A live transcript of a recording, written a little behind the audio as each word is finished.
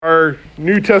Our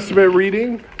New Testament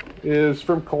reading is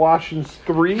from Colossians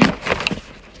 3.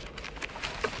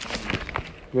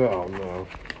 Oh, no.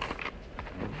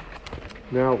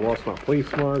 Now I've lost my place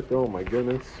mark. Oh, my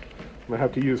goodness. I'm going to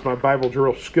have to use my Bible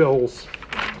drill skills.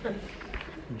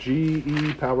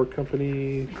 GE Power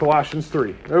Company, Colossians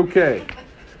 3. Okay.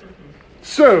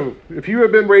 So, if you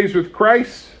have been raised with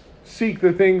Christ, seek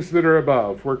the things that are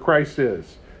above, where Christ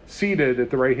is, seated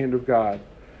at the right hand of God.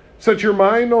 Set your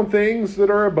mind on things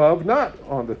that are above, not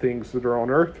on the things that are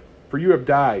on earth, for you have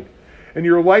died, and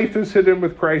your life is hidden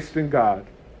with Christ in God.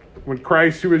 When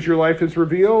Christ, who is your life, is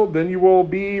revealed, then you will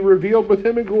be revealed with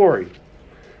him in glory.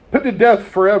 Put to death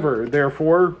forever,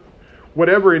 therefore,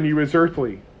 whatever in you is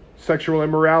earthly, sexual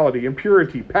immorality,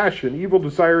 impurity, passion, evil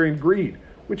desire, and greed,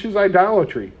 which is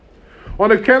idolatry.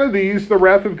 On account of these, the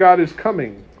wrath of God is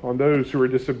coming on those who are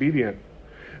disobedient.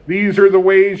 These are the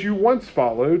ways you once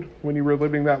followed when you were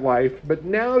living that life, but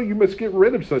now you must get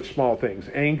rid of such small things: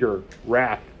 anger,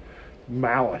 wrath,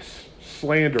 malice,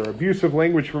 slander, abusive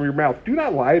language from your mouth. Do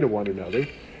not lie to one another,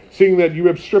 seeing that you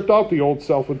have stripped off the old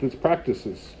self with its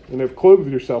practices, and have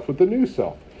clothed yourself with the new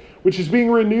self, which is being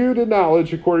renewed in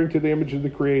knowledge according to the image of the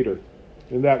Creator.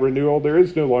 In that renewal there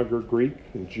is no longer Greek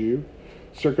and Jew,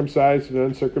 circumcised and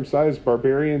uncircumcised,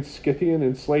 barbarian, Scythian,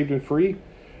 enslaved and free,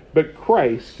 but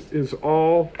Christ is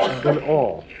all in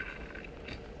all.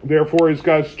 Therefore, as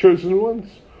God's chosen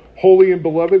ones, holy and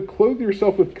beloved, clothe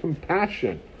yourself with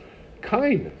compassion,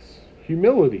 kindness,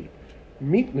 humility,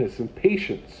 meekness, and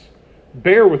patience.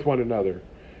 Bear with one another.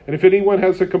 And if anyone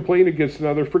has a complaint against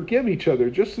another, forgive each other,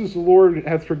 just as the Lord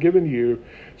hath forgiven you,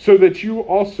 so that you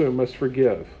also must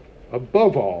forgive.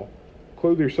 Above all,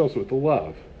 clothe yourselves with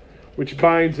love, which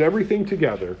binds everything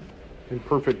together in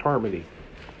perfect harmony.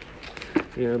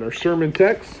 And our sermon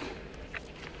text,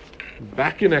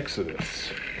 back in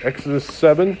Exodus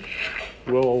 7.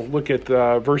 We'll look at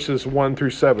verses 1 through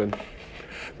 7.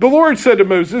 The Lord said to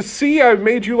Moses, "See, I have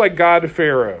made you like God to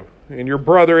Pharaoh, and your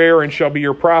brother Aaron shall be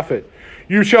your prophet.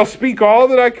 You shall speak all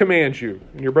that I command you,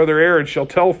 and your brother Aaron shall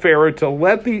tell Pharaoh to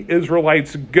let the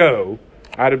Israelites go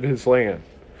out of his land.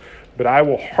 But I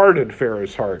will harden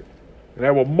Pharaoh's heart, and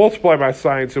I will multiply my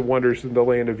signs and wonders in the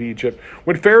land of Egypt.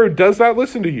 When Pharaoh does not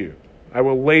listen to you, I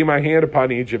will lay my hand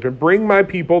upon Egypt and bring my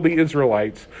people, the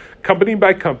Israelites, company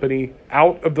by company,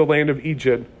 out of the land of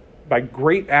Egypt by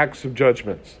great acts of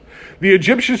judgments. The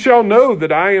Egyptians shall know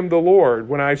that I am the Lord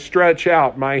when I stretch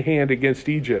out my hand against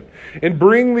Egypt and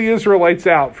bring the Israelites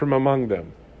out from among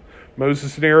them."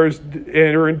 Moses and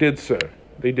Aaron did so.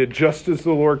 They did just as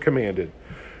the Lord commanded.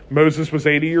 Moses was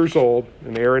 80 years old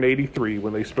and Aaron 83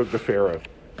 when they spoke to Pharaoh.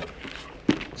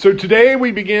 So today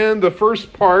we begin the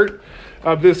first part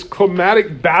of this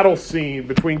climatic battle scene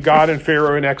between God and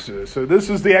Pharaoh in Exodus. So this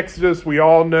is the Exodus we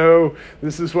all know.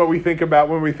 This is what we think about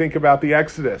when we think about the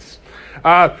Exodus.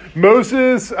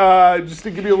 Moses, just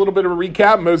to give you a little bit of a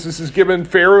recap, Moses has given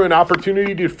Pharaoh an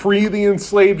opportunity to free the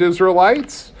enslaved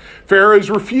Israelites.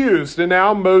 Pharaoh's refused, and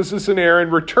now Moses and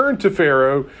Aaron return to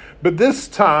Pharaoh, but this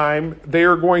time they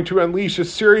are going to unleash a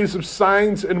series of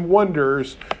signs and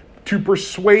wonders to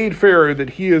persuade Pharaoh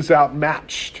that he is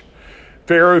outmatched.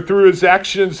 Pharaoh, through his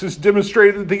actions, has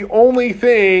demonstrated that the only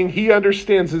thing he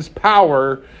understands is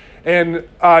power, and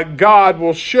God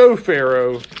will show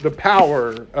Pharaoh the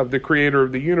power of the Creator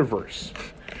of the universe.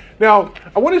 Now,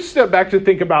 I want to step back to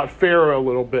think about Pharaoh a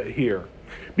little bit here,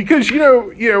 because you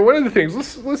know, one of the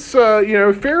things. Let's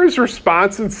Pharaoh's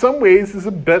response in some ways is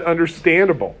a bit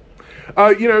understandable.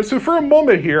 So for a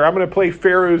moment here, I'm going to play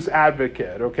Pharaoh's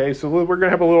advocate, okay? So we're going to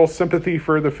have a little sympathy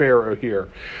for the Pharaoh here.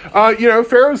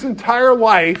 Pharaoh's entire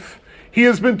life, he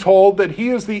has been told that he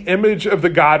is the image of the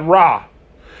god Ra.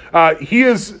 He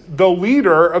is the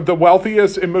leader of the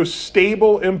wealthiest and most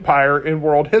stable empire in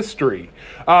world history.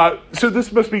 So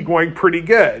this must be going pretty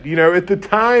good. At the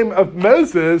time of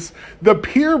Moses, the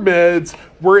pyramids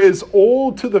were as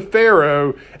old to the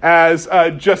Pharaoh as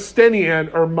Justinian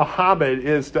or Muhammad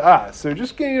is to us. So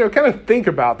just kind of think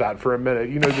about that for a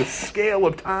minute. The scale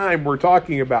of time we're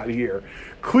talking about here.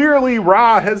 Clearly,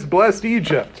 Ra has blessed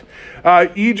Egypt.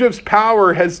 Egypt's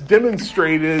power has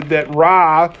demonstrated that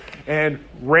Ra and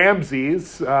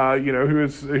Ramses, who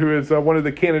is one of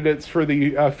the candidates for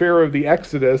the Pharaoh of the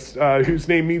Exodus, whose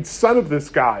name means son of this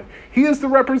god. He is the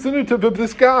representative of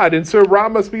this god, and so Ra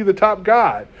must be the top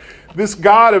god. This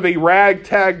god of a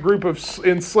ragtag group of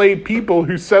enslaved people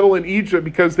who settle in Egypt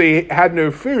because they had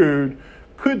no food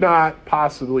could not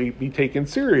possibly be taken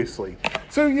seriously.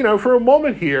 So, for a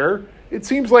moment here, it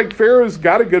seems like Pharaoh's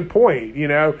got a good point.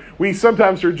 We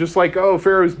sometimes are just like, oh,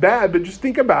 Pharaoh's bad, but just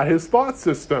think about his thought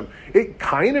system. It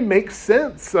kind of makes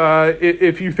sense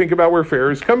if you think about where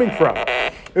Pharaoh's coming from.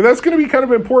 And that's going to be kind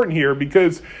of important here,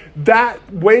 because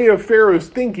that way of Pharaoh's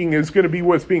thinking is going to be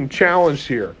what's being challenged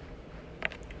here.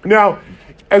 Now,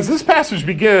 as this passage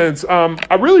begins,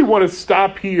 I really want to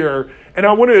stop here, and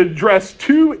I want to address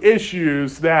two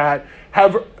issues that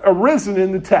have arisen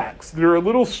in the text that are a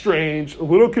little strange, a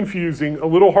little confusing, a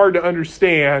little hard to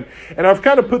understand, and I've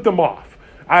kind of put them off.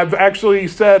 I've actually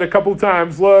said a couple of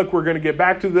times, look, we're going to get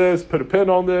back to this, put a pin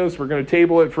on this, we're going to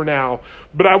table it for now,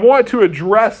 but I want to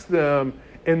address them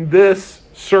in this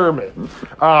sermon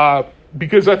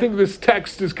because I think this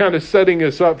text is kind of setting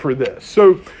us up for this.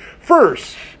 So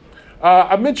first,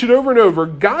 I've mentioned over and over,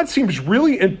 God seems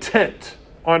really intent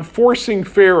on forcing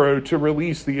Pharaoh to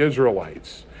release the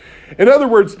Israelites. In other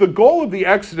words, the goal of the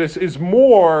Exodus is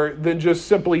more than just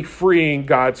simply freeing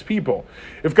God's people.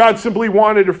 If God simply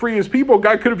wanted to free his people,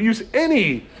 God could have used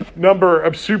any number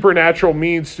of supernatural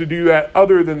means to do that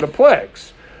other than the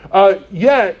plagues.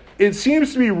 Yet, it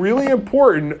seems to be really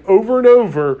important over and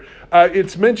over.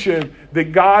 It's mentioned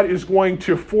that God is going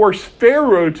to force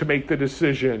Pharaoh to make the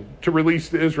decision to release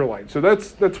the Israelites. So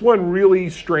that's one really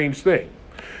strange thing.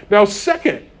 Now,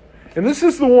 second, and this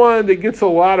is the one that gets a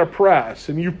lot of press,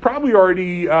 and you've probably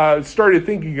already started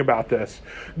thinking about this.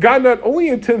 God not only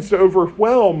intends to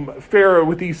overwhelm Pharaoh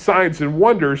with these signs and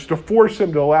wonders to force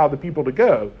him to allow the people to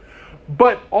go,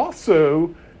 but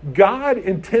also God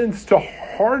intends to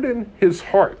harden his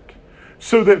heart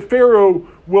so that Pharaoh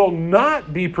will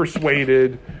not be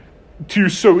persuaded to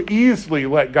so easily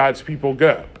let God's people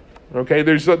go. Okay,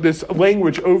 there's this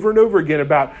language over and over again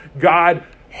about God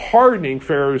hardening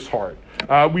Pharaoh's heart.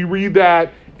 We read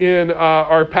that in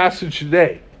our passage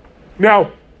today.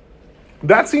 Now,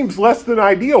 that seems less than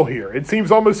ideal here. It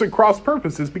seems almost at cross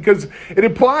purposes because it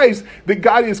implies that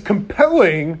God is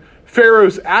compelling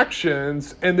Pharaoh's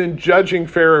actions and then judging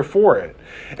Pharaoh for it.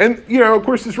 And, of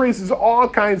course, this raises all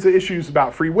kinds of issues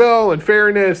about free will and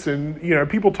fairness. And,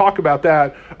 people talk about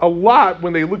that a lot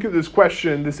when they look at this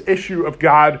question, this issue of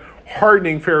God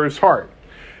hardening Pharaoh's heart.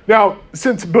 Now,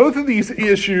 since both of these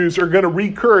issues are going to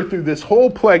recur through this whole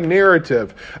plague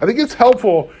narrative, I think it's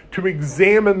helpful to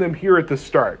examine them here at the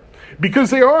start because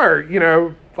they are,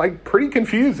 pretty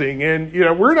confusing. And,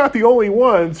 we're not the only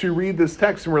ones who read this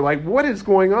text and we're like, what is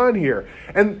going on here?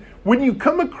 And when you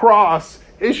come across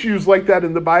issues like that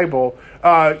in the Bible,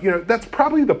 that's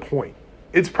probably the point.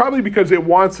 It's probably because it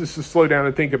wants us to slow down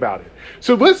and think about it.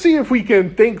 So let's see if we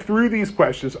can think through these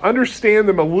questions, understand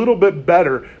them a little bit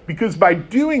better, because by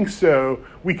doing so,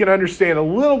 we can understand a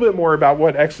little bit more about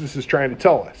what Exodus is trying to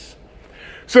tell us.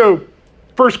 So,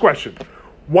 first question,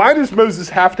 why does Moses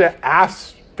have to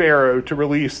ask Pharaoh to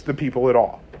release the people at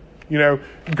all?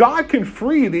 God can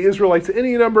free the Israelites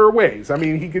any number of ways. I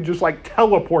mean, he could just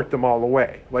teleport them all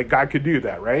away. God could do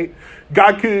that, right?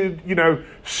 God could,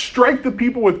 strike the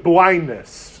people with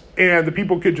blindness and the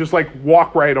people could just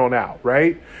walk right on out,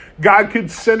 right? God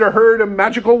could send a herd of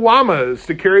magical llamas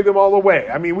to carry them all away.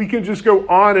 I mean, we can just go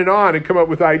on and come up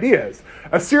with ideas.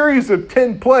 A series of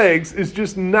 10 plagues is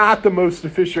just not the most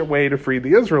efficient way to free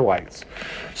the Israelites.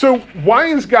 So why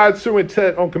is God so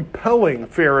intent on compelling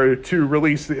Pharaoh to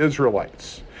release the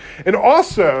Israelites? And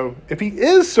also, if he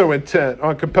is so intent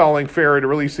on compelling Pharaoh to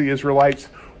release the Israelites,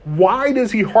 why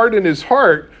does he harden his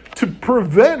heart to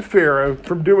prevent Pharaoh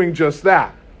from doing just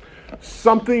that?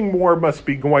 Something more must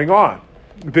be going on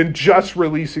than just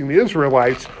releasing the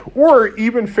Israelites, or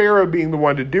even Pharaoh being the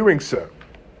one to doing so.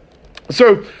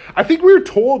 So I think we're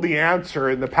told the answer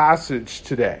in the passage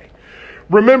today.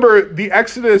 Remember, the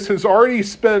Exodus has already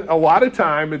spent a lot of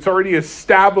time. It's already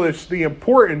established the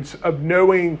importance of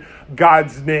knowing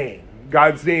God's name.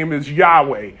 God's name is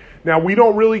Yahweh. Now, we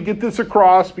don't really get this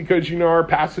across because, our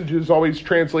passages always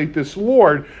translate this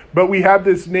Lord, but we have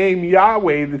this name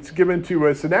Yahweh that's given to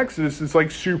us in Exodus.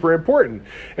 It's super important.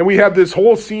 And we have this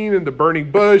whole scene in the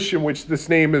burning bush in which this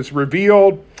name is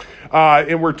revealed,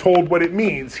 and we're told what it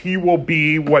means. He will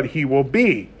be what he will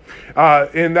be.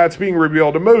 And that's being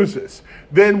revealed to Moses.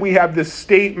 Then we have this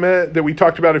statement that we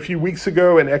talked about a few weeks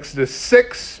ago in Exodus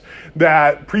 6,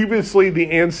 that previously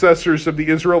the ancestors of the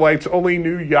Israelites only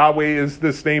knew Yahweh as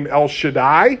this name El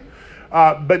Shaddai.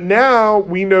 But now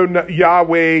we know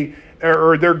Yahweh,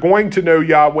 or they're going to know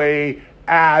Yahweh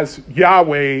as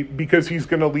Yahweh because he's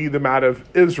going to lead them out of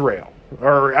Israel,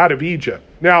 or out of Egypt.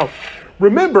 Now,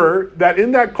 remember that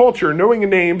in that culture, knowing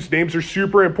names are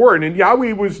super important. And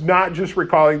Yahweh was not just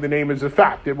recalling the name as a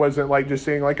fact. It wasn't like just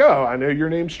saying like, oh, I know your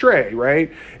name's Trey,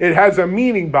 right? It has a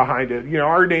meaning behind it.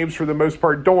 Our names for the most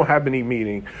part don't have any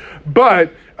meaning.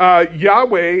 But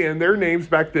Yahweh and their names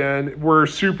back then were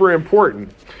super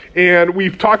important. And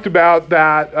we've talked about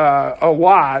that a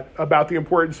lot, about the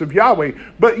importance of Yahweh.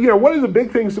 But, one of the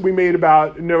big things that we made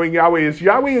about knowing Yahweh is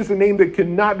a name that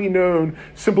cannot be known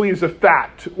simply as a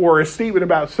fact or a statement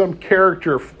about some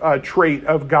character trait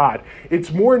of God.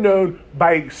 It's more known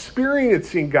by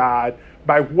experiencing God,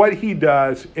 by what he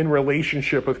does in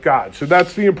relationship with God. So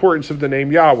that's the importance of the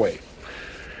name Yahweh.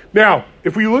 Now,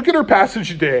 if we look at our passage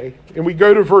today and we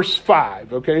go to verse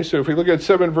 5, okay, so if we look at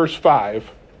 7 verse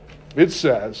 5, it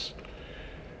says,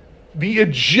 the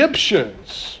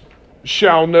Egyptians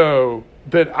shall know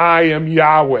that I am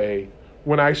Yahweh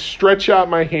when I stretch out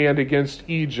my hand against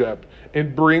Egypt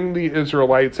and bring the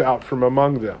Israelites out from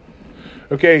among them.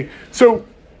 Okay, so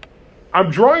I'm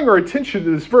drawing our attention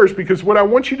to this verse because what I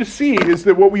want you to see is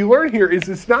that what we learn here is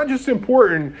it's not just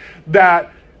important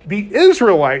that the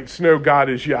Israelites know God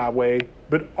is Yahweh,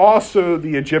 but also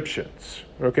the Egyptians.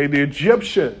 Okay, the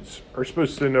Egyptians are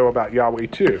supposed to know about Yahweh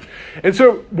too. And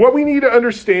so what we need to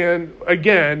understand,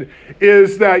 again,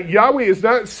 is that Yahweh is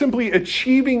not simply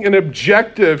achieving an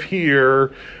objective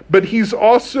here, but he's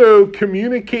also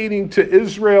communicating to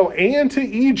Israel and to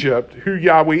Egypt who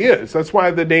Yahweh is. That's why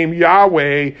the name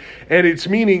Yahweh and its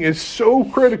meaning is so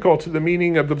critical to the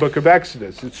meaning of the book of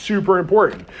Exodus. It's super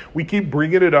important. We keep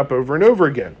bringing it up over and over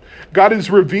again. God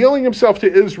is revealing himself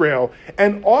to Israel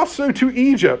and also to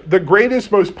Egypt, the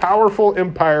greatest, most powerful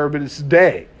empire of its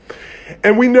day.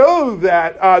 And we know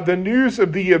that the news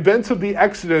of the events of the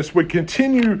Exodus would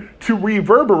continue to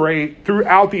reverberate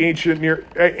throughout the ancient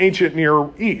Near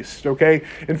East, okay?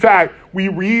 In fact, we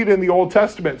read in the Old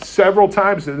Testament several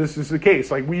times that this is the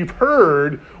case. Like, we've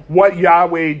heard what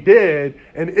Yahweh did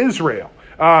in Israel.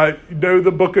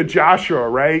 The book of Joshua,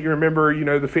 right? You remember,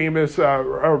 the famous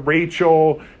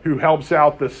Rachel who helps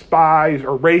out the spies,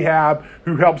 or Rahab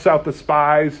who helps out the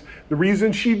spies. The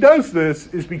reason she does this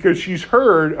is because she's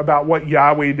heard about what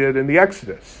Yahweh did in the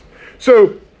Exodus.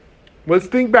 So let's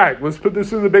think back. Let's put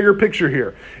this in the bigger picture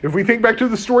here. If we think back to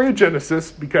the story of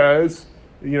Genesis, because,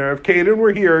 if Caden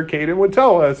were here, Caden would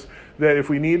tell us that if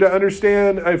we want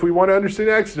to understand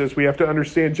Exodus, we have to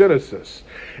understand Genesis.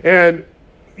 And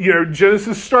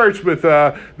Genesis starts with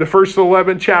the first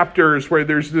 11 chapters where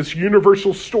there's this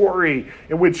universal story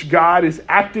in which God is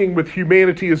acting with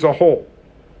humanity as a whole.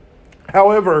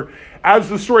 However, as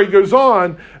the story goes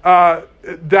on,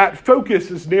 that focus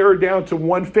is narrowed down to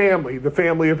one family, the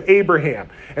family of Abraham.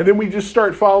 And then we just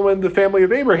start following the family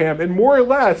of Abraham. And more or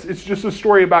less, it's just a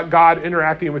story about God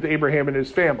interacting with Abraham and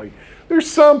his family. There's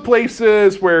some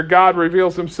places where God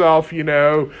reveals himself,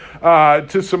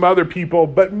 to some other people,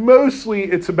 but mostly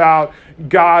it's about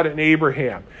God and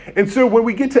Abraham. And so when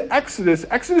we get to Exodus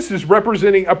is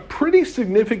representing a pretty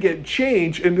significant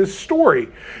change in this story,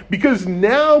 because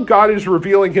now God is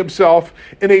revealing himself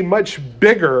in a much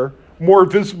bigger, more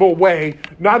visible way,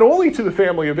 not only to the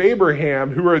family of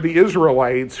Abraham, who are the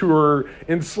Israelites who are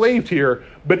enslaved here,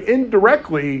 but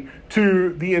indirectly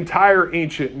to the entire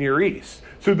ancient Near East.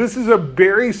 So this is a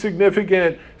very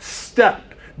significant step.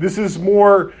 This is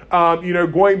more,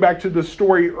 going back to the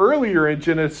story earlier in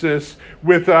Genesis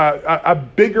with a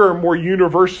bigger, more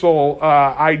universal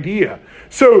idea.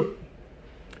 So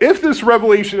if this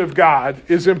revelation of God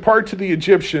is in part to the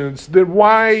Egyptians, then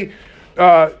why...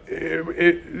 so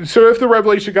if the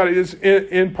revelation of God is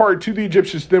in part to the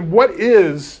Egyptians, then what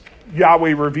is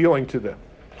Yahweh revealing to them?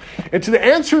 And to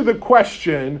answer the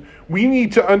question, we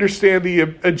need to understand the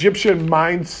Egyptian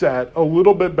mindset a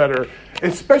little bit better,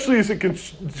 especially as it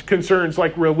concerns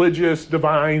like religious,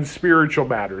 divine, spiritual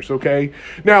matters, okay?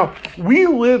 Now, we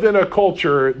live in a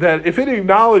culture that if it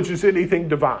acknowledges anything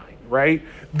divine, right,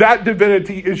 that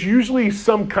divinity is usually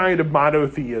some kind of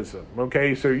monotheism,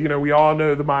 okay? So, we all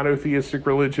know the monotheistic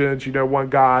religions, one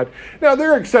God. Now,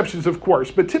 there are exceptions, of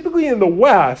course, but typically in the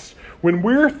West, when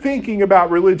we're thinking about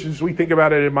religions, we think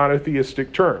about it in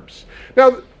monotheistic terms.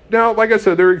 Now, like I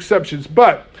said, there are exceptions,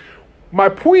 but my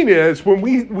point is when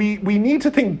we need to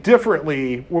think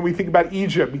differently when we think about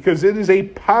Egypt, because it is a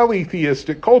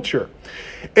polytheistic culture.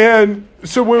 And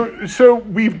so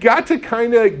we've got to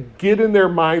kind of get in their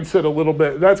mindset a little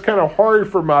bit. That's kind of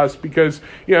hard for us because,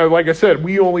 like I said,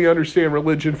 we only understand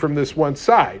religion from this one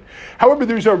side. However,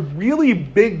 there's a really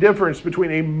big difference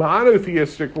between a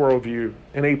monotheistic worldview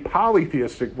and a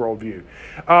polytheistic worldview.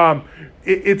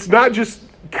 It's not just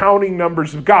counting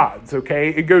numbers of gods, okay?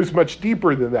 It goes much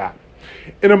deeper than that.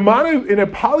 In a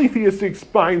polytheistic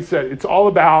mindset, it's all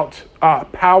about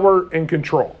power and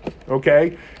control,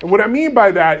 okay? And what I mean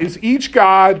by that is each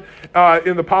god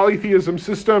in the polytheism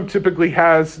system typically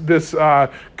has this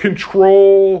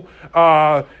control.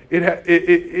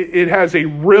 It has a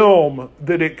realm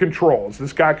that it controls.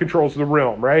 This god controls the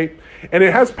realm, right? And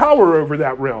it has power over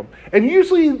that realm. And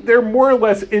usually they're more or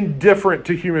less indifferent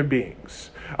to human beings.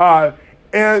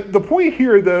 And the point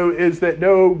here, though, is that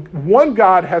no one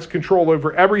God has control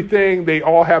over everything. They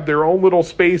all have their own little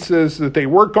spaces that they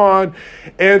work on.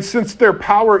 And since their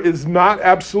power is not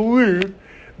absolute,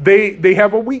 they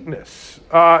have a weakness.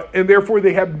 And therefore,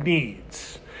 they have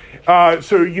needs.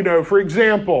 So, for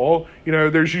example,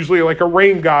 there's usually like a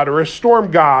rain god or a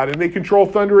storm god, and they control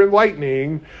thunder and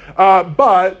lightning.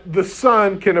 But the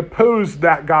sun can oppose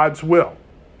that God's will.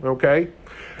 Okay?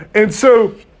 And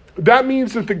so that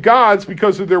means that the gods,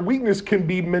 because of their weakness, can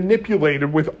be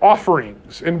manipulated with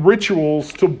offerings and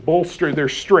rituals to bolster their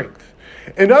strength.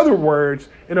 In other words,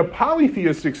 in a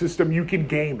polytheistic system, you can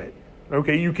game it.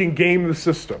 Okay, you can game the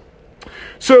system.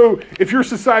 So if your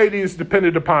society is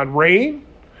dependent upon rain,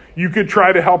 you could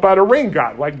try to help out a rain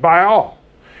god like Baal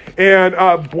and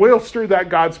bolster that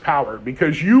god's power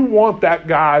because you want that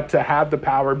god to have the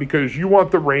power because you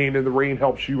want the rain and the rain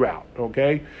helps you out,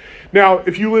 okay? Now,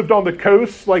 if you lived on the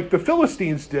coast like the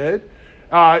Philistines did,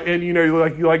 and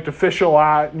you like to fish a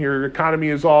lot and your economy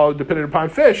is all dependent upon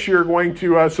fish, you're going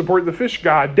to support the fish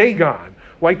god Dagon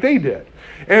like they did.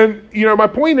 And, my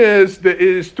point is that it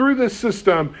is through this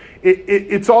system,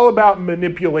 it's all about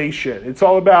manipulation. It's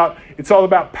all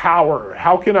about power.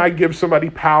 How can I give somebody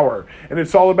power? And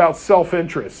it's all about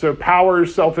self-interest. So power,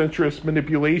 self-interest,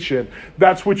 manipulation.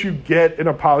 That's what you get in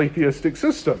a polytheistic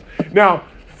system. Now,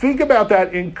 think about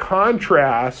that in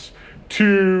contrast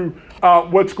to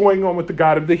what's going on with the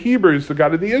God of the Hebrews, the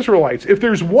God of the Israelites. If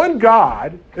there's one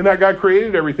God and that God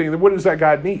created everything, then what does that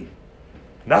God need?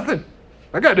 Nothing.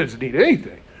 That God doesn't need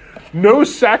anything. No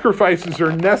sacrifices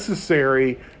are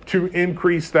necessary to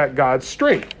increase that God's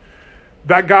strength.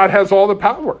 That God has all the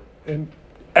power and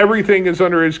everything is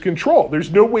under his control.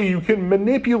 There's no way you can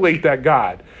manipulate that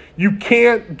God. You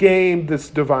can't game this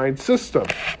divine system.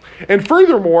 And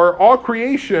furthermore, all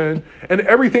creation and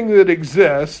everything that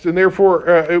exists, and therefore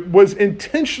it was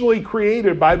intentionally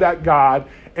created by that God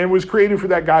and was created for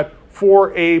that God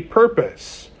for a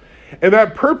purpose. And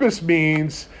that purpose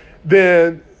means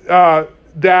then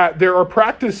that there are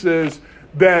practices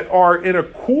that are in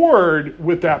accord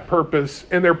with that purpose,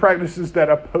 and there are practices that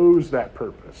oppose that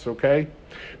purpose, okay?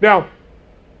 Now,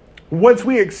 once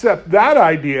we accept that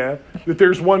idea that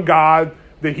there's one God,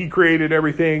 that he created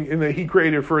everything, and that he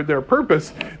created for their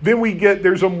purpose, then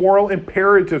there's a moral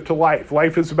imperative to life.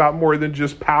 Life is about more than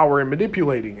just power and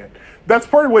manipulating it. That's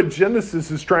part of what Genesis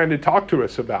is trying to talk to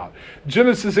us about.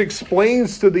 Genesis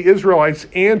explains to the Israelites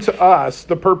and to us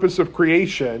the purpose of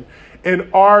creation and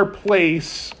our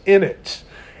place in it.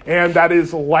 And that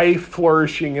is life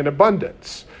flourishing in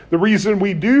abundance. The reason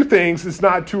we do things is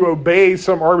not to obey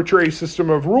some arbitrary system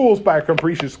of rules by a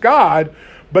capricious God,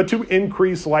 but to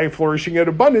increase life flourishing in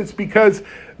abundance because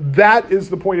that is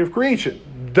the point of creation.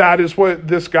 That is what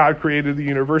this God created the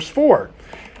universe for.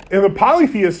 In the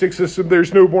polytheistic system,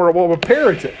 there's no moral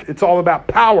imperative. It's all about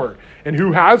power and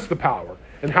who has the power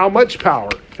and how much power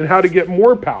and how to get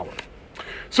more power.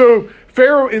 So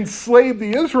Pharaoh enslaved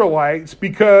the Israelites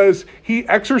because he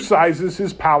exercises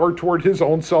his power toward his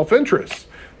own self-interest.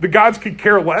 The gods could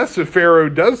care less if Pharaoh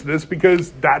does this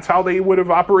because that's how they would have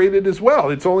operated as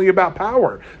well. It's only about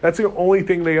power. That's the only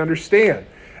thing they understand.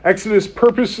 Exodus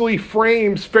purposely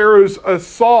frames Pharaoh's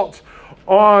assault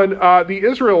on the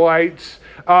Israelites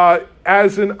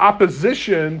as an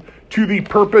opposition to the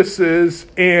purposes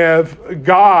of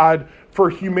God for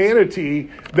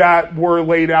humanity that were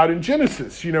laid out in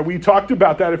Genesis. We talked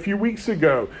about that a few weeks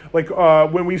ago, like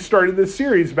when we started this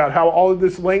series about how all of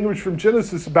this language from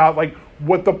Genesis about like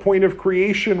what the point of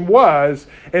creation was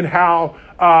and how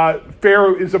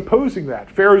Pharaoh is opposing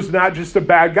that. Pharaoh's not just a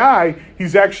bad guy.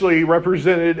 He's actually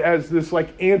represented as this like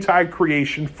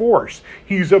anti-creation force.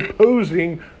 He's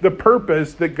opposing the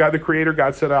purpose that God, the Creator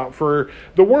God, set out for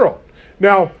the world.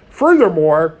 Now,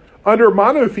 furthermore, under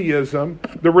monotheism,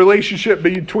 the relationship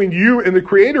between you and the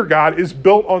Creator God is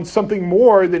built on something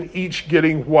more than each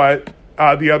getting what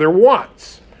the other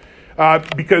wants.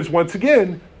 Because once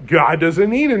again, God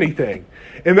doesn't need anything.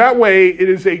 In that way, it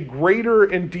is a greater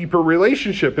and deeper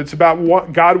relationship. It's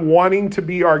about God wanting to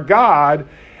be our God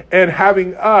and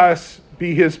having us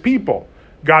be his people.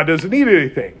 God doesn't need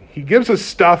anything. He gives us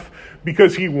stuff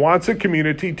because he wants a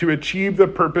community to achieve the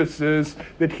purposes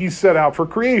that he set out for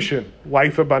creation: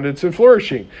 life, abundance, and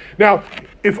flourishing. Now,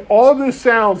 if all this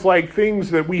sounds like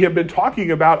things that we have been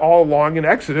talking about all along in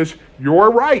Exodus,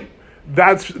 you're right.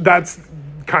 That's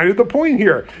kind of the point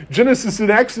here. Genesis and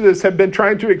Exodus have been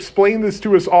trying to explain this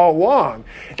to us all along.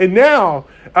 And now,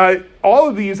 all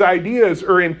of these ideas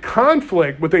are in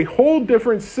conflict with a whole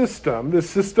different system, the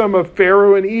system of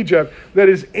Pharaoh in Egypt, that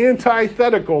is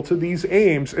antithetical to these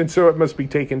aims, and so it must be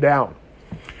taken down.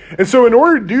 And so in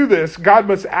order to do this, God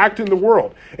must act in the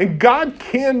world. And God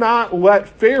cannot let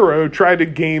Pharaoh try to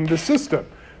game the system.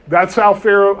 That's how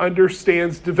Pharaoh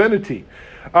understands divinity.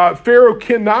 Pharaoh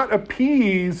cannot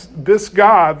appease this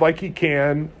God like he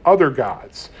can other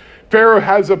gods. Pharaoh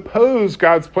has opposed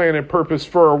God's plan and purpose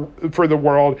for the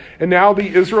world, and now the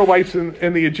Israelites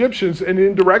and the Egyptians, and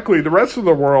indirectly the rest of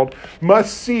the world,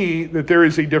 must see that there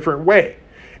is a different way.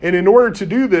 And in order to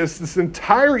do this, this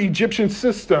entire Egyptian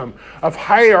system of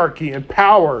hierarchy and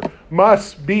power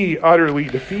must be utterly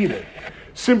defeated.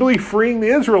 Simply freeing the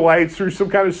Israelites through some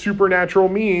kind of supernatural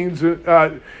means,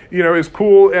 as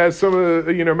cool as some of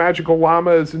the, magical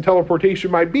llamas and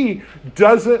teleportation might be,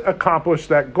 doesn't accomplish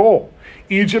that goal.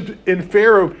 Egypt and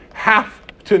Pharaoh have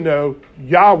to know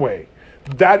Yahweh.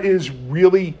 That is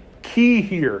really key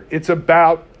here. It's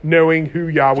about knowing who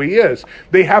Yahweh is.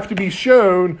 They have to be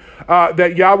shown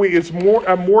that Yahweh is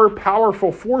a more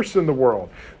powerful force in the world.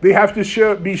 They have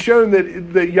to be shown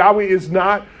that Yahweh is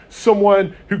not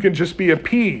someone who can just be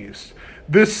appeased.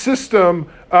 This system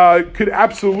could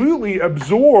absolutely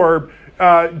absorb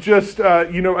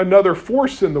another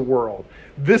force in the world.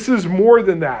 This is more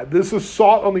than that. This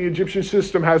assault on the Egyptian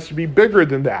system has to be bigger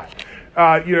than that.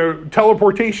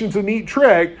 Teleportation's a neat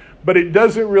trick, but it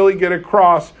doesn't really get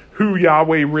across who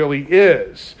Yahweh really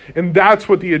is. And that's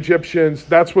what the Egyptians,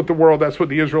 that's what the world, that's what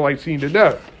the Israelites need to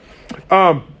know.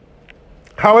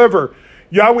 However,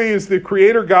 Yahweh is the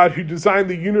creator God who designed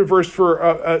the universe for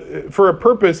a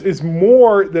purpose, is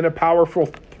more than a powerful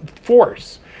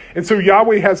force. And so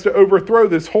Yahweh has to overthrow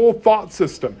this whole thought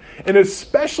system, and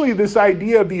especially this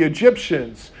idea of the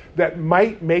Egyptians that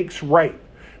might makes right,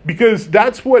 because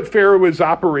that's what Pharaoh is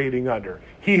operating under.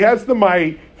 He has the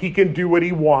might. He can do what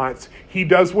he wants. He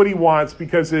does what he wants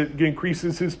because it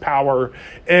increases his power,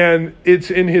 and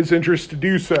it's in his interest to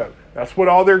do so. That's what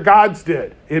all their gods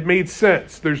did. It made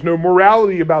sense. There's no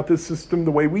morality about this system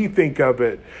the way we think of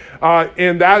it.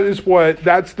 And that's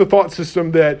the thought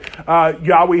system that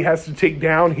Yahweh has to take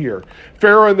down here.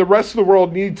 Pharaoh and the rest of the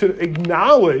world need to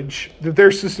acknowledge that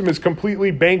their system is completely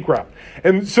bankrupt.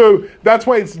 And so that's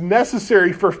why it's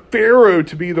necessary for Pharaoh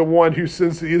to be the one who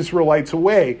sends the Israelites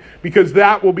away, because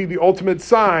that will be the ultimate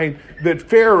sign that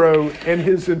Pharaoh and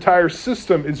his entire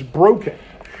system is broken.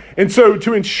 And so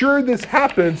to ensure this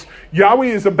happens, Yahweh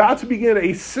is about to begin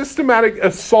a systematic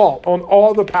assault on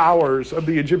all the powers of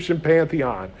the Egyptian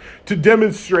pantheon to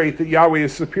demonstrate that Yahweh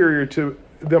is superior to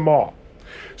them all.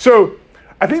 So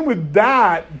I think with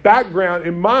that background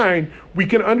in mind, we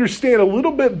can understand a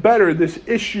little bit better this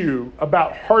issue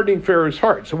about hardening Pharaoh's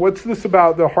heart. So what's this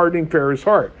about the hardening Pharaoh's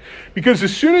heart? Because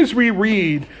as soon as we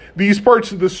read these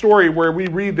parts of the story where we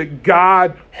read that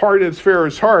God hardens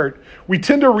Pharaoh's heart, we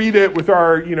tend to read it with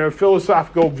our,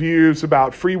 philosophical views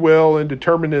about free will and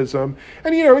determinism.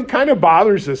 And, it kind of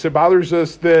bothers us. It bothers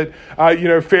us that,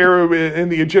 Pharaoh and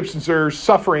the Egyptians are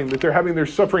suffering, that they're having their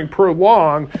suffering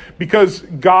prolonged because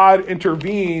God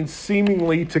intervenes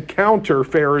seemingly to counter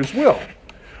Pharaoh's will.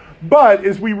 But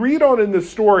as we read on in the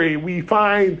story, we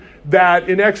find that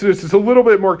in Exodus it's a little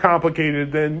bit more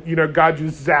complicated than, God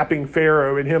just zapping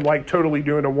Pharaoh and him like totally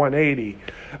doing a 180.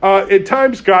 At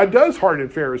times, God does harden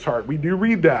Pharaoh's heart. We do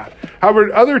read that. However,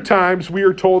 at other times, we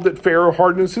are told that Pharaoh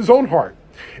hardens his own heart.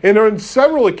 And on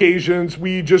several occasions,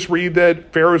 we just read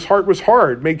that Pharaoh's heart was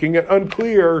hard, making it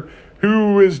unclear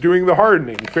who is doing the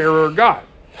hardening, Pharaoh or God.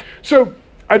 So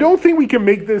I don't think we can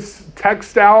make this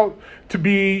text out to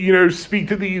be, speak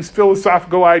to these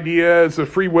philosophical ideas of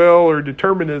free will or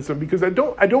determinism, because I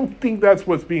don't think that's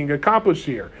what's being accomplished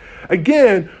here.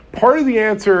 Again, part of the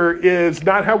answer is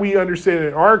not how we understand it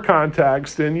in our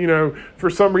context. And, for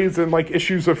some reason, like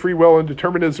issues of free will and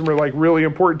determinism are like really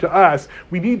important to us.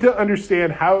 We need to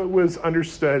understand how it was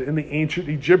understood in the ancient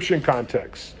Egyptian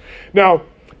context. Now,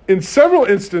 in several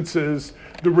instances,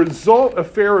 the result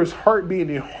of Pharaoh's heart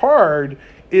being hard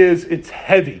is it's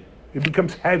heavy. It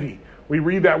becomes heavy. We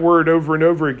read that word over and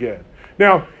over again.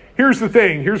 Now, here's the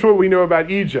thing. Here's what we know about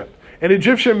Egypt. In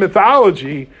Egyptian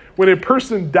mythology, when a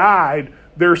person died,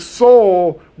 their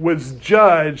soul was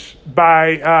judged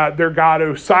by their god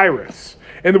Osiris.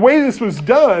 And the way this was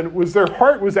done was their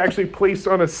heart was actually placed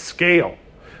on a scale,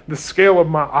 the scale of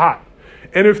Ma'at.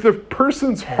 And if the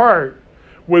person's heart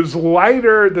was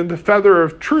lighter than the feather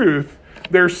of truth,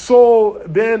 their soul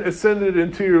then ascended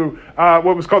into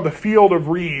what was called the field of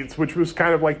reeds, which was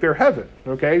kind of like their heaven,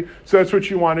 okay? So that's what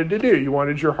you wanted to do. You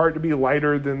wanted your heart to be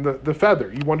lighter than the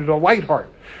feather. You wanted a light heart.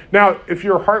 Now, if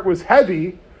your heart was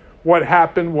heavy, what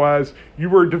happened was you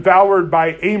were devoured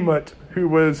by Amut, who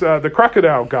was the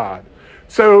crocodile god.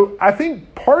 So I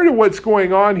think part of what's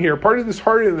going on here, part of this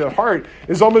hardening of the heart,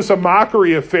 is almost a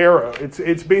mockery of Pharaoh.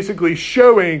 It's basically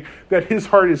showing that his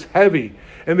heart is heavy,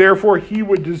 and therefore he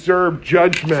would deserve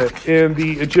judgment in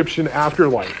the Egyptian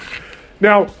afterlife.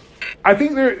 Now, I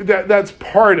think that's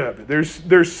part of it.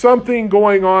 There's something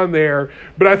going on there,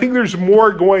 but I think there's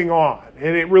more going on.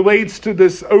 And it relates to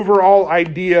this overall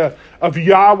idea of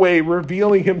Yahweh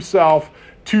revealing himself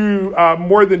to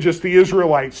more than just the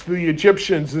Israelites, to the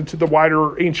Egyptians, and to the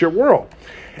wider ancient world.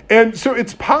 And so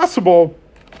it's possible,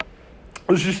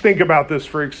 let's just think about this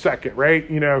for a second, right?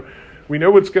 You know, we know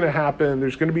what's going to happen.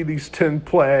 There's going to be these 10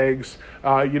 plagues.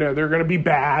 They're going to be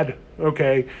bad,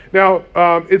 okay? Now,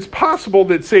 it's possible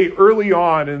that, say, early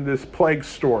on in this plague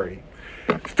story,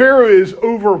 Pharaoh is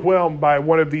overwhelmed by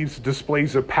one of these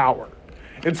displays of power.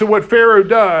 And so what Pharaoh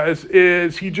does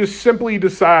is he just simply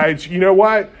decides, you know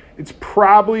what? It's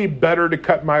probably better to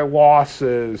cut my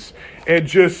losses and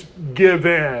just give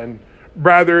in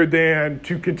rather than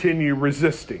to continue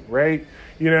resisting, right?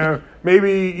 You know,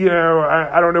 maybe,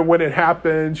 I don't know when it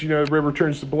happens, the river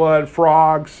turns to blood,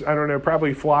 frogs, I don't know,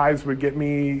 probably flies would get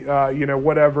me,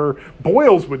 whatever.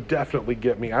 Boils would definitely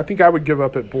get me. I think I would give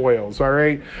up at boils, all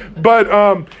right? But,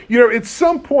 at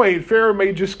some point, Pharaoh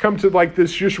may just come to like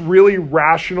this just really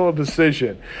rational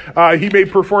decision. He may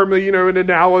perform, an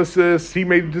analysis. He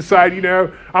may decide,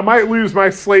 I might lose my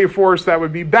slave force. That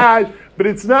would be bad, but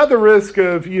it's not the risk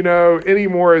of, any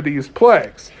more of these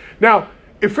plagues. Now,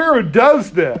 if Pharaoh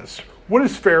does this, what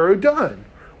has Pharaoh done?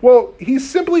 Well, he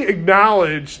simply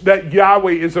acknowledged that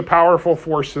Yahweh is a powerful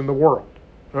force in the world,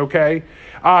 okay?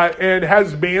 And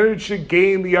has managed to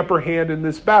gain the upper hand in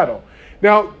this battle.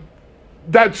 Now,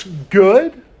 that's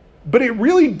good, but it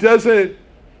really doesn't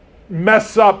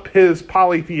mess up his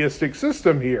polytheistic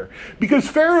system here. Because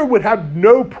Pharaoh would have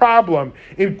no problem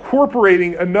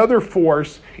incorporating another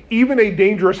force, even a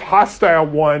dangerous, hostile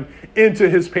one, into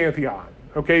his pantheon.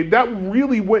 Okay, that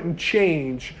really wouldn't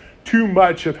change too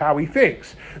much of how he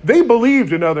thinks. They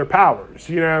believed in other powers.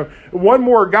 One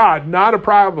more God, not a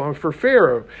problem for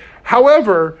Pharaoh.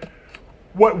 However,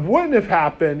 what wouldn't have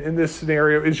happened in this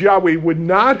scenario is Yahweh would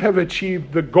not have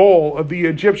achieved the goal of the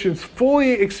Egyptians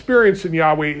fully experiencing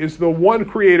Yahweh as the one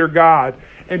creator God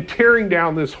and tearing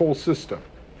down this whole system.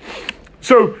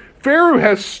 So Pharaoh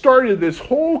has started this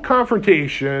whole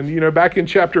confrontation, back in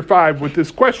chapter 5 with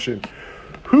this question.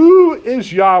 Who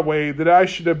is Yahweh that I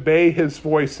should obey his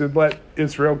voice and let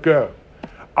Israel go?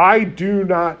 I do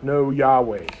not know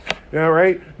Yahweh.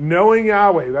 Right? Knowing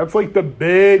Yahweh, that's like the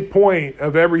big point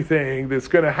of everything that's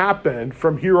going to happen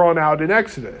from here on out in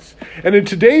Exodus. And in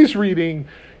today's reading,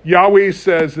 Yahweh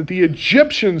says that the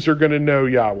Egyptians are going to know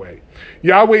Yahweh.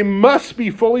 Yahweh must be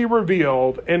fully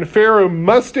revealed, and Pharaoh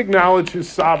must acknowledge his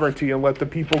sovereignty and let the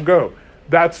people go.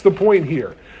 That's the point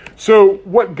here. So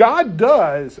what God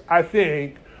does, I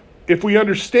think, if we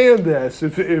understand this,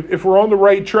 if we're on the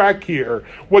right track here,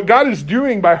 what God is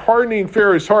doing by hardening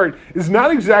Pharaoh's heart is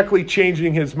not exactly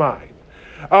changing his mind.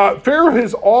 Pharaoh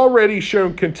has already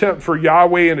shown contempt for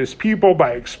Yahweh and his people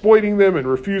by exploiting them and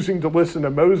refusing to listen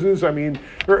to Moses. I mean,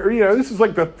 this is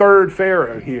like the third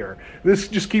Pharaoh here. This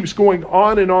just keeps going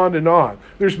on and on and on.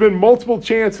 There's been multiple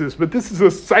chances, but this is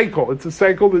a cycle. It's a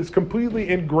cycle that's completely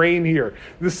ingrained here.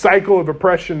 This cycle of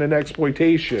oppression and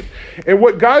exploitation. And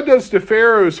what God does to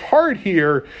Pharaoh's heart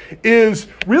here is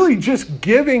really just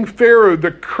giving Pharaoh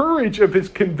the courage of his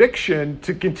conviction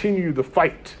to continue the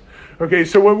fight. Okay,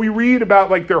 so when we read about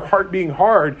like their heart being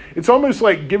hard, it's almost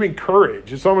like giving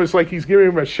courage. It's almost like he's giving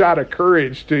him a shot of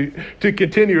courage to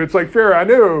continue. It's like, Pharaoh, I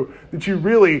know that you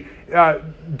really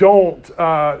don't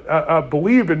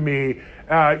believe in me,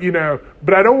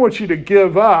 but I don't want you to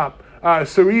give up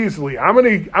so easily. I'm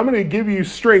gonna give you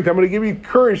strength. I'm gonna give you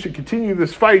courage to continue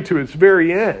this fight to its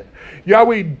very end.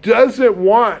 Yahweh doesn't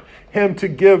want him to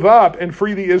give up and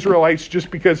free the Israelites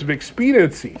just because of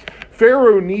expediency.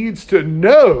 Pharaoh needs to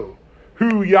know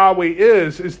who Yahweh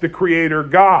is the creator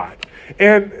God.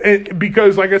 And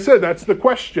because, like I said, that's the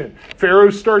question. Pharaoh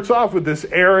starts off with this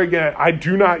arrogant, I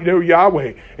do not know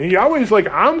Yahweh. And Yahweh's like,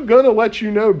 I'm going to let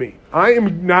you know me.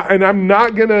 I'm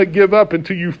not going to give up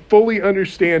until you fully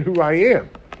understand who I am.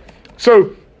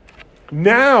 So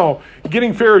Now,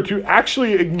 getting Pharaoh to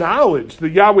actually acknowledge that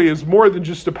Yahweh is more than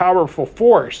just a powerful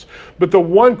force, but the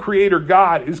one creator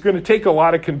God is going to take a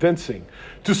lot of convincing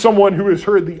to someone who has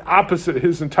heard the opposite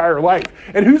his entire life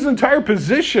and whose entire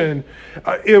position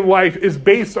in life is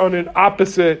based on an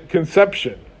opposite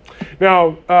conception.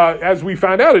 Now, as we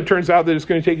found out, it turns out that it's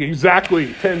going to take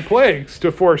exactly 10 plagues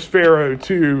to force Pharaoh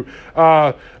to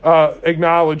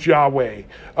acknowledge Yahweh.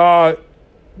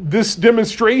 This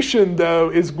demonstration, though,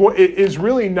 is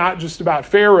really not just about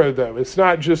Pharaoh, though. It's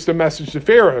not just a message to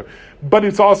Pharaoh, but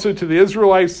it's also to the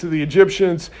Israelites, to the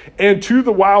Egyptians, and to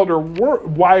the wider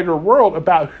world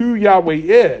about who Yahweh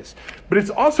is. But it's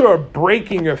also a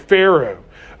breaking of Pharaoh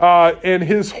and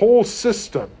his whole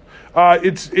system.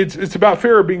 It's about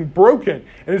Pharaoh being broken,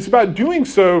 and it's about doing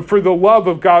so for the love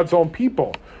of God's own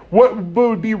people. What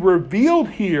would be revealed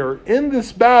here in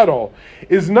this battle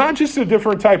is not just a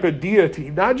different type of deity,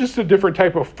 not just a different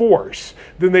type of force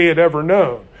than they had ever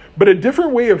known, but a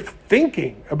different way of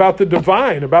thinking about the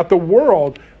divine, about the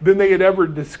world, than they had ever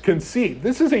conceived.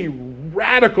 This is a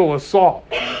radical assault.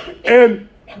 And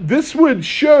this would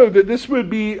show that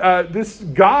this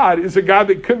God is a God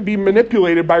that couldn't be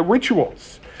manipulated by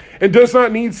rituals and does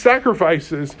not need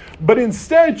sacrifices, but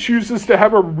instead chooses to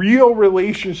have a real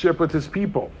relationship with his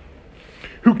people,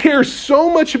 who cares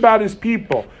so much about his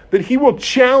people that he will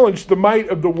challenge the might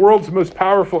of the world's most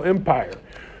powerful empire,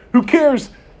 who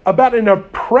cares about an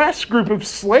oppressed group of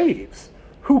slaves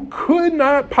who could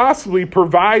not possibly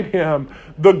provide him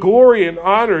the glory and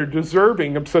honor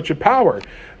deserving of such a power.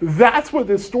 That's what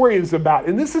this story is about.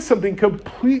 And this is something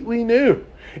completely new.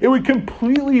 It would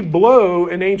completely blow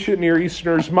an ancient Near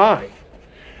Easterner's mind.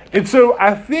 And so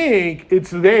I think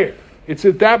it's there. It's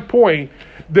at that point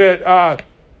that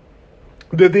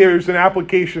there's an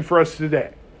application for us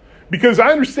today. Because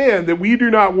I understand that we do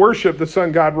not worship the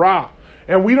sun god Ra,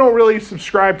 and we don't really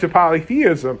subscribe to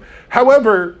polytheism.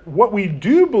 However, what we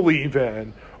do believe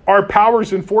in are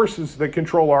powers and forces that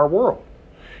control our world.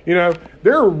 You know,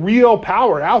 there are real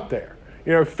power out there.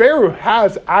 You know, Pharaoh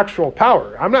has actual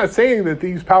power. I'm not saying that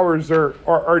these powers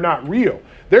are not real.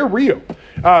 They're real.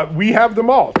 We have them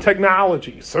all.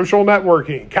 Technology, social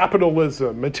networking,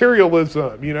 capitalism,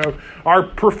 materialism, you know, our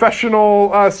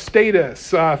professional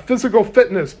status, physical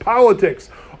fitness, politics.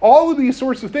 All of these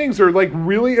sorts of things are like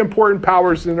really important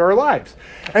powers in our lives.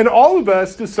 And all of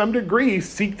us, to some degree,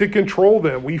 seek to control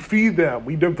them. We feed them.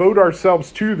 We devote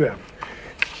ourselves to them.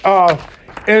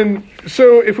 And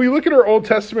so if we look at our Old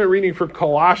Testament reading for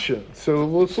Colossians, so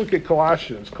let's look at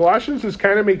Colossians. Colossians is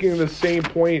kind of making the same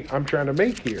point I'm trying to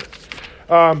make here.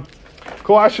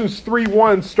 Colossians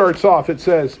 3:1 starts off, it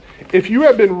says, if you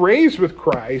have been raised with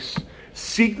Christ,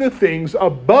 seek the things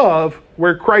above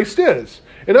where Christ is.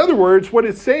 In other words, what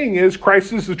it's saying is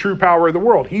Christ is the true power of the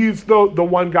world. He's the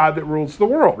one God that rules the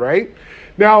world, right?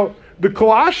 Now, the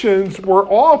Colossians were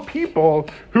all people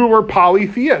who were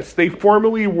polytheists. They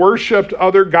formally worshipped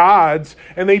other gods,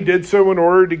 and they did so in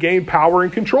order to gain power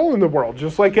and control in the world,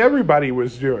 just like everybody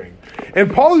was doing.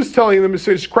 And Paul is telling them, it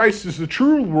says Christ is the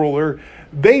true ruler.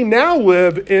 They now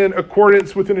live in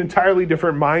accordance with an entirely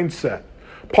different mindset.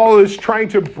 Paul is trying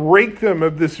to break them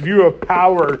of this view of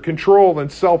power, control, and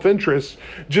self-interest,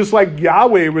 just like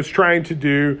Yahweh was trying to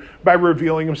do by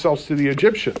revealing himself to the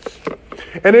Egyptians.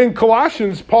 And in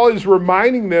Colossians, Paul is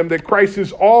reminding them that Christ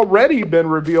has already been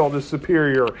revealed as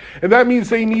superior. And that means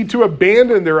they need to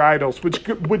abandon their idols,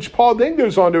 which Paul then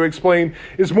goes on to explain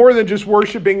is more than just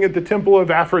worshiping at the temple of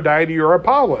Aphrodite or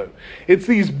Apollo. It's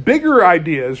these bigger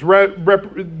ideas,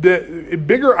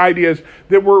 bigger ideas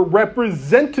that were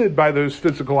represented by those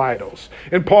physical idols.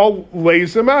 And Paul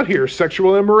lays them out here: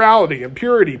 sexual immorality,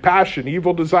 impurity, passion,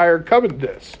 evil desire,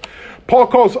 covetousness. Paul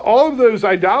calls all of those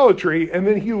idolatry, and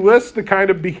then he lists the kind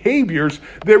of behaviors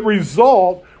that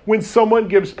result when someone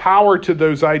gives power to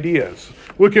those ideas.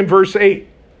 Look in verse 8.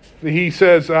 He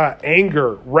says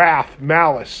anger, wrath,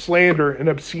 malice, slander, and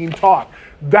obscene talk.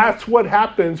 That's what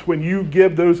happens when you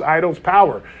give those idols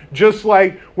power. Just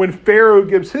like when Pharaoh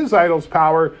gives his idols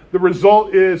power, the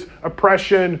result is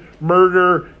oppression,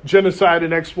 murder, genocide,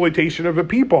 and exploitation of a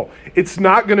people. It's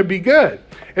not going to be good.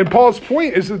 And Paul's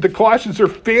point is that the Colossians are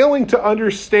failing to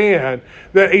understand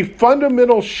that a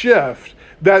fundamental shift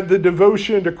that the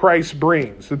devotion to Christ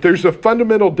brings, that there's a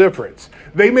fundamental difference.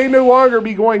 They may no longer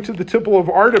be going to the temple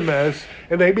of Artemis,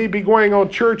 and they may be going on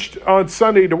church on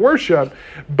Sunday to worship,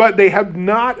 but they have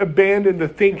not abandoned the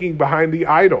thinking behind the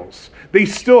idols. They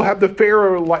still have the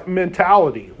Pharaoh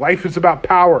mentality. Life is about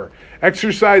power.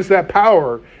 Exercise that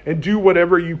power and do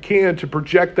whatever you can to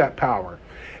project that power.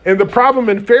 And the problem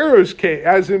in Pharaoh's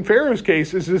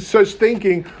case, is such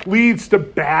thinking leads to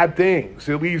bad things.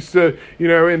 It leads to,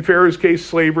 in Pharaoh's case,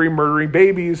 slavery, murdering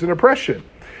babies, and oppression.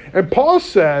 And Paul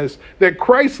says that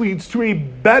Christ leads to a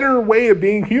better way of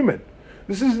being human.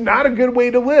 This is not a good way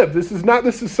to live. This is not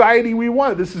the society we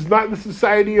want. This is not the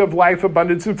society of life,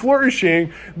 abundance, and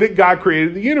flourishing that God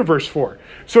created the universe for.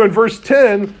 So in verse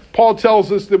 10, Paul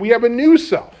tells us that we have a new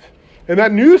self. And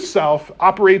that new self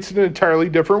operates in an entirely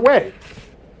different way.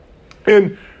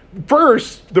 And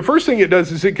the first thing it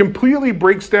does is it completely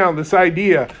breaks down this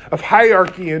idea of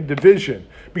hierarchy and division,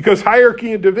 because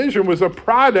hierarchy and division was a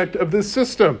product of this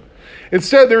system.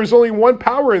 Instead, there is only one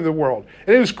power in the world,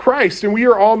 and it is Christ, and we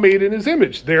are all made in his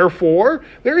image. Therefore,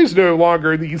 there is no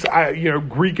longer these,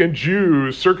 Greek and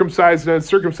Jews, circumcised and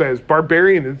uncircumcised,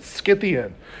 barbarian and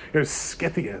Scythian.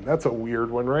 Scythian, that's a weird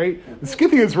one, right? The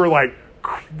Scythians were like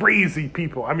crazy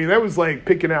people. I mean, that was like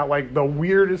picking out like the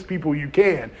weirdest people you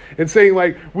can and saying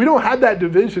like, we don't have that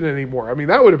division anymore. I mean,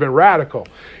 that would have been radical.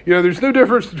 There's no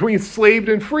difference between enslaved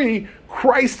and free.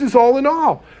 Christ is all in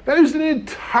all. That is an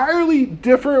entirely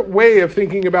different way of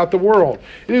thinking about the world.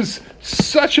 It is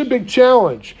such a big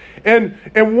challenge. And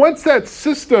once that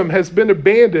system has been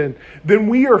abandoned, then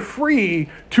we are free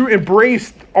to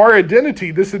embrace our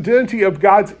identity, this identity of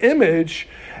God's image,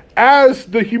 as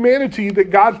the humanity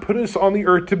that God put us on the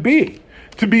earth to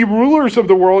be rulers of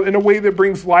the world in a way that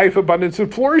brings life, abundance,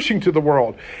 and flourishing to the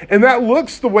world. And that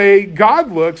looks the way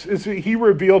God looks, is that he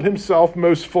revealed himself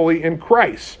most fully in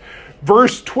Christ.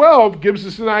 Verse 12 gives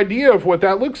us an idea of what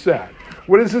that looks at.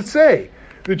 What does it say?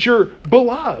 That you're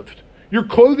beloved, you're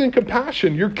clothed in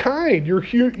compassion, you're kind,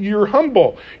 you're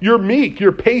humble, you're meek,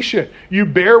 you're patient, you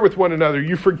bear with one another,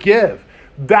 you forgive.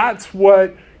 That's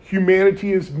what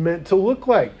humanity is meant to look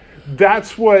like.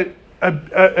 That's what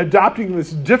adopting this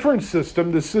different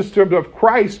system, the system of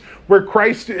Christ, where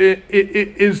Christ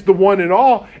is the one in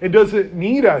all and doesn't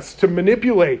need us to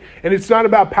manipulate. And it's not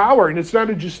about power, and it's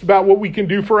not just about what we can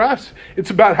do for us.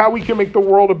 It's about how we can make the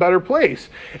world a better place.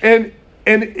 And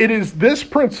it is this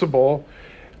principle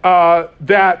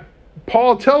that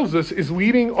Paul tells us is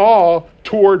leading all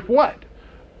toward what?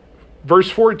 Verse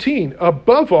 14,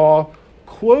 above all,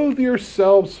 clothe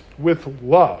yourselves with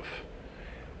love.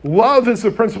 Love is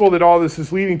the principle that all this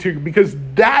is leading to, because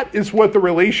that is what the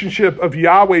relationship of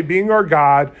Yahweh being our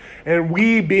God and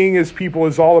we being his people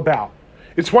is all about.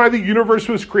 It's why the universe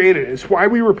was created. It's why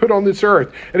we were put on this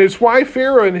earth. And it's why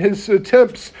Pharaoh and his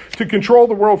attempts to control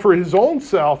the world for his own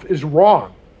self is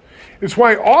wrong. It's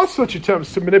why all such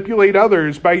attempts to manipulate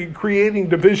others by creating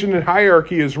division and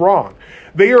hierarchy is wrong.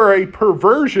 They are a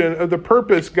perversion of the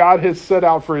purpose God has set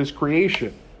out for his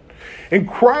creation. And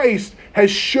Christ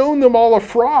has shown them all a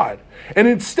fraud. And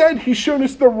instead, he's shown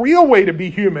us the real way to be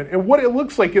human and what it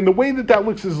looks like. And the way that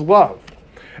looks is love.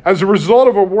 As a result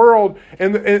of a world,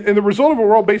 and the result of a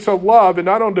world based on love and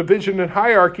not on division and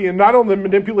hierarchy and not on the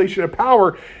manipulation of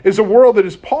power, is a world that,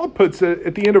 as Paul puts it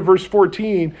at the end of verse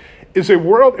 14, is a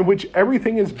world in which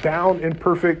everything is bound in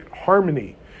perfect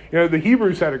harmony. The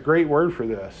Hebrews had a great word for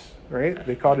this, right?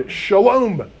 They called it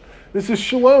shalom. This is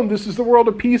shalom. This is the world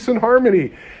of peace and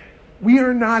harmony. We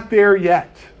are not there yet.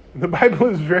 The Bible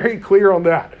is very clear on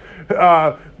that.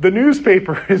 The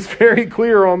newspaper is very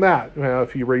clear on that. Well,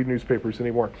 if you read newspapers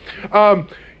anymore.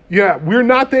 We're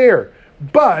not there.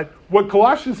 But what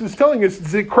Colossians is telling us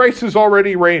is that Christ is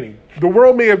already reigning. The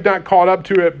world may have not caught up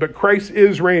to it, but Christ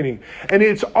is reigning. And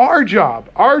it's our job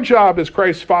as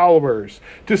Christ's followers,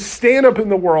 to stand up in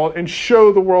the world and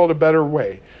show the world a better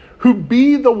way. Who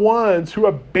be the ones who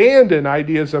abandon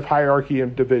ideas of hierarchy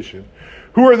and division.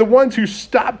 Who are the ones who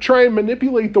stop trying to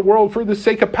manipulate the world for the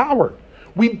sake of power.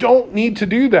 We don't need to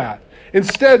do that.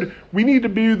 Instead, we need to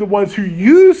be the ones who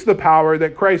use the power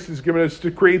that Christ has given us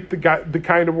to create the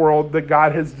kind of world that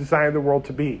God has designed the world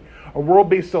to be. A world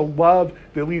based on love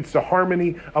that leads to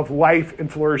harmony of life and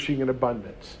flourishing and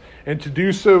abundance. And to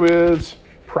do so is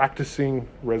practicing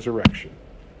resurrection.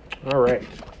 All right.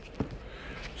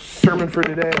 Sermon for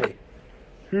today.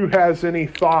 Who has any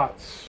thoughts?